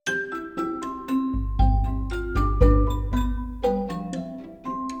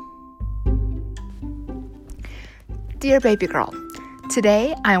Dear baby girl,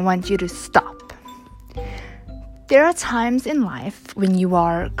 today I want you to stop. There are times in life when you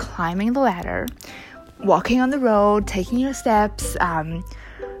are climbing the ladder, walking on the road, taking your steps,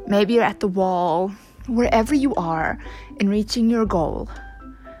 maybe you're at the wall, wherever you are in reaching your goal.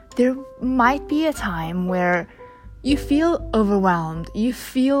 There might be a time where you feel overwhelmed, you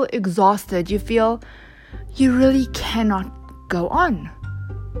feel exhausted, you feel you really cannot go on.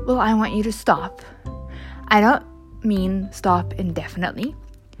 Well, I want you to stop. I don't mean stop indefinitely.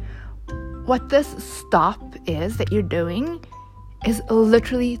 What this stop is that you're doing is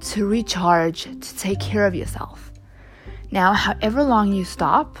literally to recharge, to take care of yourself. Now, however long you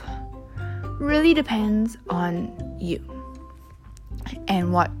stop really depends on you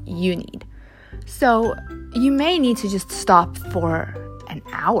and what you need. So you may need to just stop for an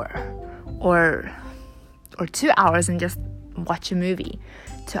hour or 2 hours and just watch a movie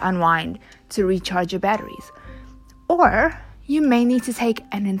to unwind, to recharge your batteries. Or you may need to take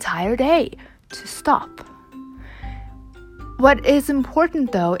an entire day to stop. What is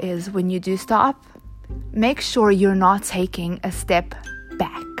important though is when you do stop, make sure you're not taking a step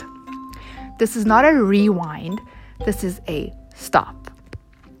back. This is not a rewind, this is a stop.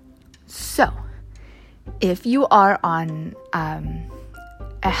 So, if you are on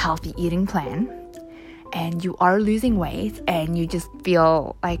a healthy eating plan and you are losing weight and you just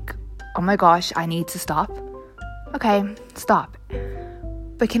feel like, oh my gosh, I need to stop. Okay, stop.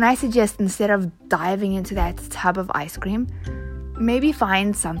 But can I suggest instead of diving into that tub of ice cream, maybe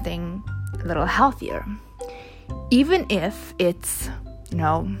find something a little healthier. Even if it's,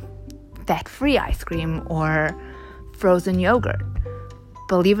 fat-free ice cream or frozen yogurt.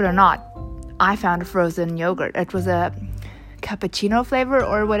 Believe it or not, I found a frozen yogurt. It was a cappuccino flavor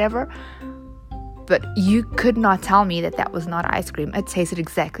or whatever. But you could not tell me that was not ice cream. It tasted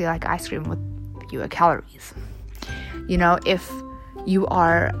exactly like ice cream with fewer calories. If you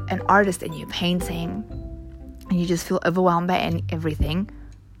are an artist and you're painting and you just feel overwhelmed by everything,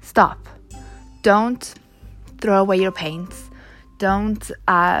 stop. Don't throw away your paints. Don't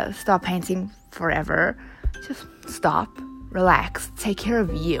stop painting forever. Just stop, relax, take care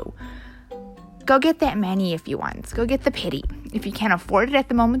of you. Go get that mani if you want. Go get the pedi. If you can't afford it at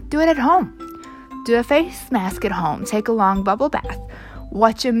the moment, do it at home. Do a face mask at home. Take a long bubble bath.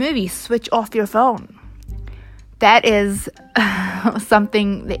 Watch a movie. Switch off your phone. That is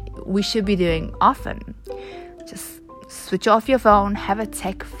something that we should be doing often. Just switch off your phone. Have a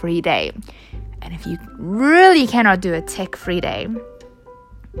tech-free day. And if you really cannot do a tech-free day,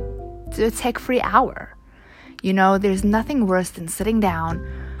 do a tech-free hour. There's nothing worse than sitting down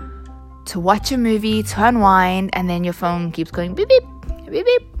to watch a movie, to unwind, and then your phone keeps going beep, beep, beep,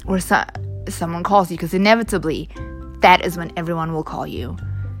 beep, or someone calls you, because inevitably that is when everyone will call you.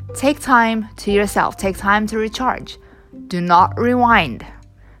 Take time to yourself. Take time to recharge. Do not rewind.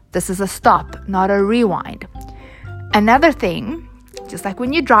 This is a stop, not a rewind. Another thing, just like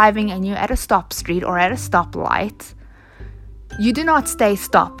when you're driving and you're at a stop street or at a stoplight, you do not stay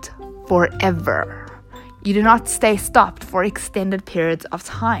stopped forever. You do not stay stopped for extended periods of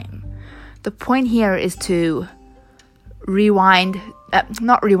time. The point here is to to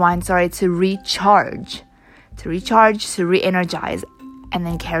recharge. To recharge, to re-energize, and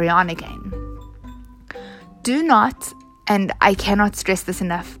then carry on again. Do not, and I cannot stress this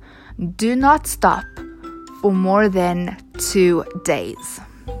enough, do not stop for more than 2 days.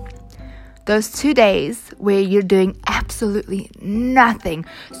 Those 2 days where you're doing absolutely nothing,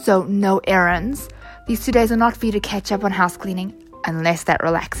 so no errands. These 2 days are not for you to catch up on house cleaning unless that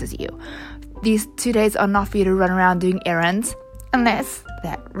relaxes you. These 2 days are not for you to run around doing errands unless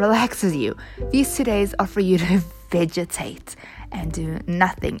that relaxes you. These 2 days are for you to vegetate and do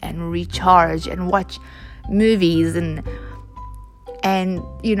nothing and recharge and watch movies and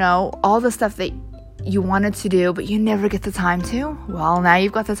all the stuff that you wanted to do but you never get the time to. Well, now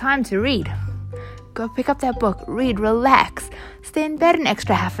you've got the time to read. Go pick up that book, read, relax, stay in bed an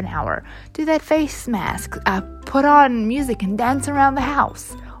extra half an hour, do that face mask, put on music and dance around the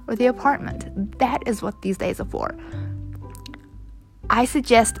house or the apartment. That is what these days are for. I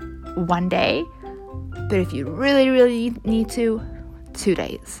suggest 1 day, but if you really, really need to, 2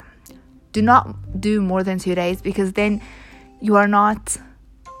 days. Do not do more than 2 days, because then you are not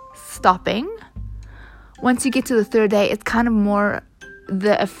stopping. Once you get to the third day, it's kind of more,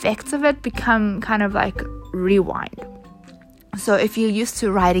 the effects of it become kind of like rewind. So if you're used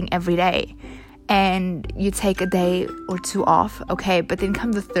to writing every day and you take a day or 2 off, okay, but then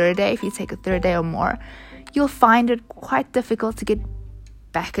come the third day, if you take a third day or more, you'll find it quite difficult to get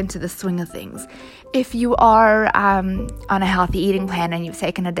back into the swing of things. If you are on a healthy eating plan and you've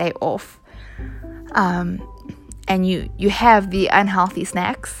taken a day off, and you have the unhealthy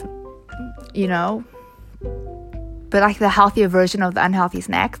snacks, but like the healthier version of the unhealthy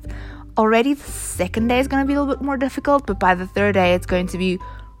snacks, already the second day is going to be a little bit more difficult, but by the third day it's going to be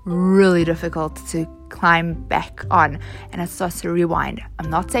really difficult to climb back on, and it starts to rewind. I'm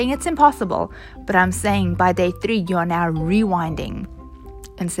not saying it's impossible, but I'm saying by day 3 you are now rewinding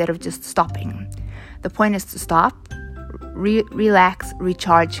instead of just stopping. The point is to stop, relax,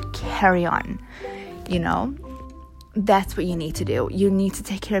 recharge, carry on. That's what you need to do. You need to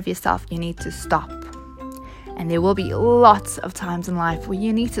take care of yourself. You need to stop. And there will be lots of times in life where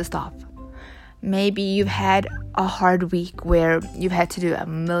you need to stop. Maybe you've had a hard week where you've had to do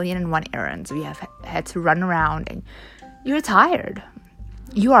 1,000,001 errands. You have had to run around and you're tired.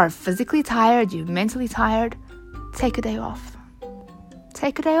 You are physically tired. You're mentally tired. Take a day off.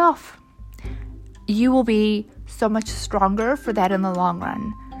 Take a day off. You will be so much stronger for that in the long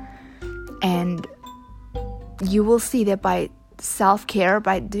run. And you will see that by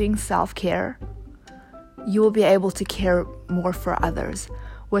doing self-care, you will be able to care more for others,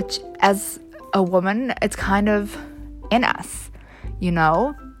 which as a woman, it's kind of in us,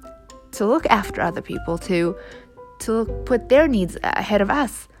 to look after other people, to put their needs ahead of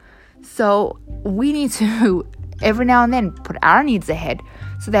us. So we need to every now and then put our needs ahead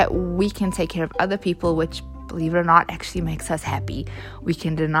so that we can take care of other people, which, believe it or not, actually makes us happy. We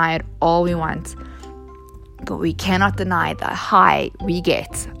can deny it all we want, but we cannot deny the high we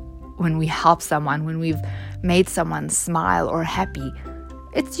get when we help someone, when we've made someone smile or happy.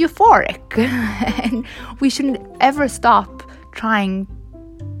 It's euphoric. And we shouldn't ever stop trying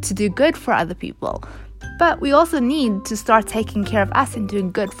to do good for other people. But we also need to start taking care of us and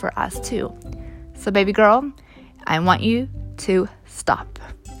doing good for us too. So baby girl, I want you to stop.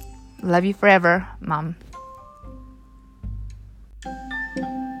 Love you forever, Mom.